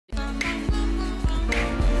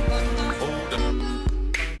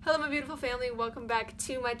beautiful family, welcome back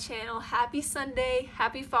to my channel. Happy Sunday,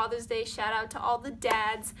 happy Father's Day, shout out to all the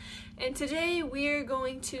dads. And today we're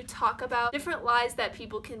going to talk about different lies that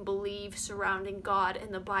people can believe surrounding God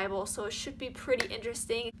in the Bible, so it should be pretty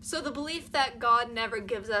interesting. So the belief that God never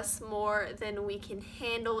gives us more than we can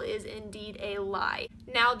handle is indeed a lie.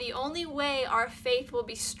 Now the only way our faith will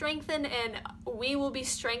be strengthened and we will be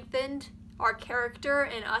strengthened, our character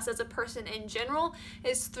and us as a person in general,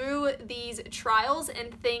 is through these trials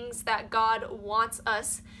and things that God wants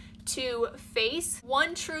us to face.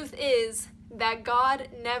 One truth is that God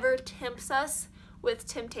never tempts us with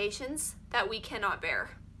temptations that we cannot bear.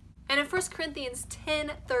 And in 1 Corinthians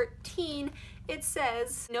 10:13, it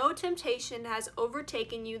says, "No temptation has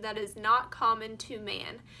overtaken you that is not common to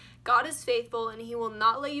man. God is faithful, and he will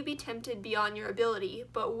not let you be tempted beyond your ability,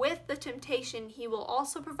 but with the temptation he will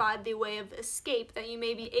also provide the way of escape that you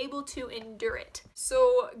may be able to endure it."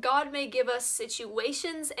 So God may give us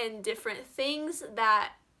situations and different things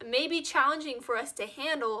that may be challenging for us to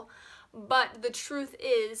handle, but the truth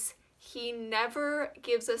is he never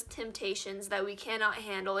gives us temptations that we cannot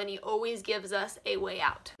handle, and he always gives us a way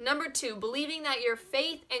out. Number 2, believing that your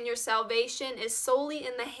faith and your salvation is solely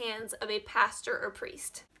in the hands of a pastor or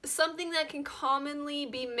priest. Something that can commonly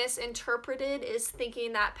be misinterpreted is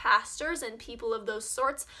thinking that pastors and people of those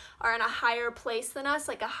sorts are in a higher place than us,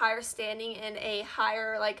 like a higher standing and a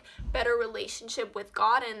higher, better relationship with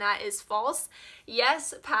God, and that is false.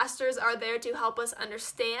 Yes, pastors are there to help us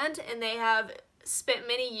understand, and they have spent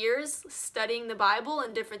many years studying the Bible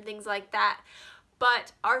and different things like that,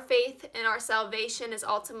 but our faith and our salvation is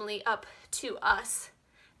ultimately up to us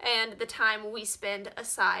and the time we spend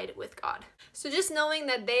aside with God. So just knowing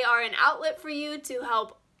that they are an outlet for you to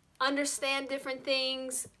help understand different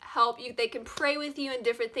things, they can pray with you and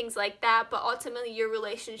different things like that, but ultimately your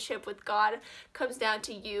relationship with God comes down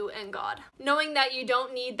to you and God. Knowing that you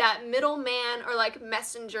don't need that middleman or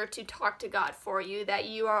messenger to talk to God for you, that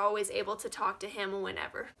you are always able to talk to him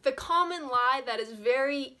whenever. The common lie that is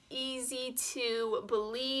very easy to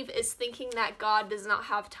believe is thinking that God does not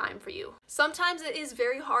have time for you. Sometimes it is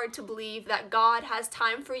very hard to believe that God has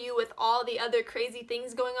time for you with all the other crazy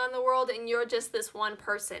things going on in the world and you're just this one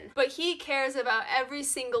person. But he cares about every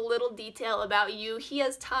single little detail about you. He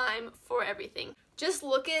has time for everything. Just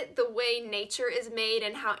look at the way nature is made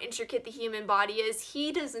and how intricate the human body is.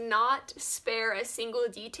 He does not spare a single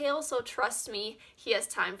detail, so trust me, he has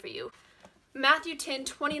time for you. Matthew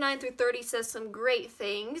 10:29-30 says some great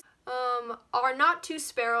things. Are not 2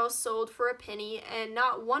 sparrows sold for a penny, and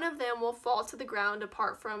not one of them will fall to the ground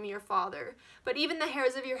apart from your Father? But even the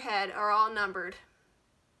hairs of your head are all numbered.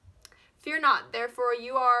 Fear not, therefore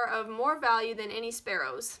you are of more value than any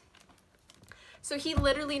sparrows. So he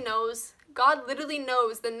literally knows, God literally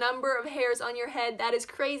knows the number of hairs on your head. That is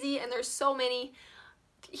crazy, and there's so many.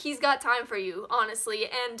 He's got time for you, honestly.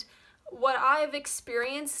 And what I've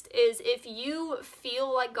experienced is if you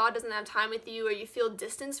feel like God doesn't have time with you or you feel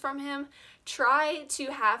distance from him, try to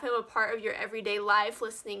have him a part of your everyday life,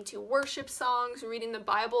 listening to worship songs, reading the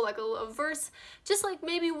Bible, a verse, just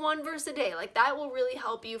maybe one verse a day. That will really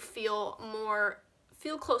help you feel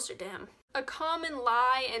closer to him. A common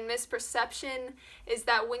lie and misperception is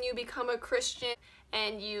that when you become a Christian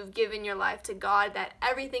and you've given your life to God, that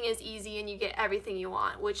everything is easy and you get everything you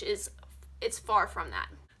want, which it's far from that.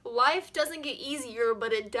 Life doesn't get easier,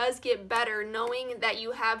 but it does get better knowing that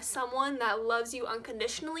you have someone that loves you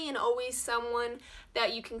unconditionally and always someone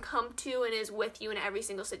that you can come to and is with you in every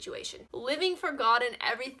single situation. Living for God in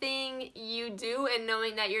everything you do and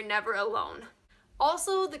knowing that you're never alone.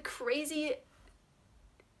 Also,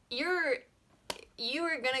 you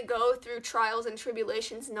are gonna go through trials and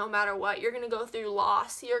tribulations no matter what. You're gonna go through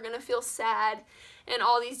loss. You're gonna feel sad and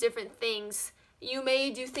all these different things. You may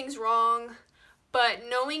do things wrong, but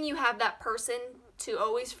knowing you have that person to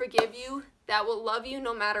always forgive you, that will love you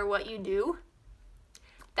no matter what you do,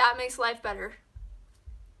 that makes life better.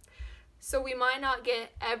 So we might not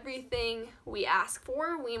get everything we ask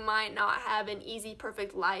for. We might not have an easy,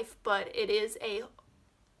 perfect life, but it is a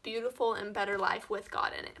beautiful and better life with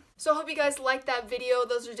God in it. So I hope you guys liked that video.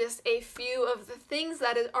 Those are just a few of the things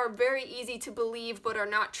that are very easy to believe but are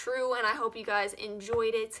not true, and I hope you guys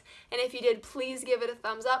enjoyed it. And if you did, please give it a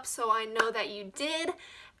thumbs up so I know that you did.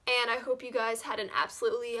 And I hope you guys had an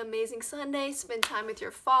absolutely amazing Sunday. Spend time with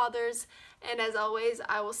your fathers. And as always,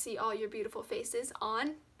 I will see all your beautiful faces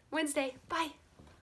on Wednesday. Bye!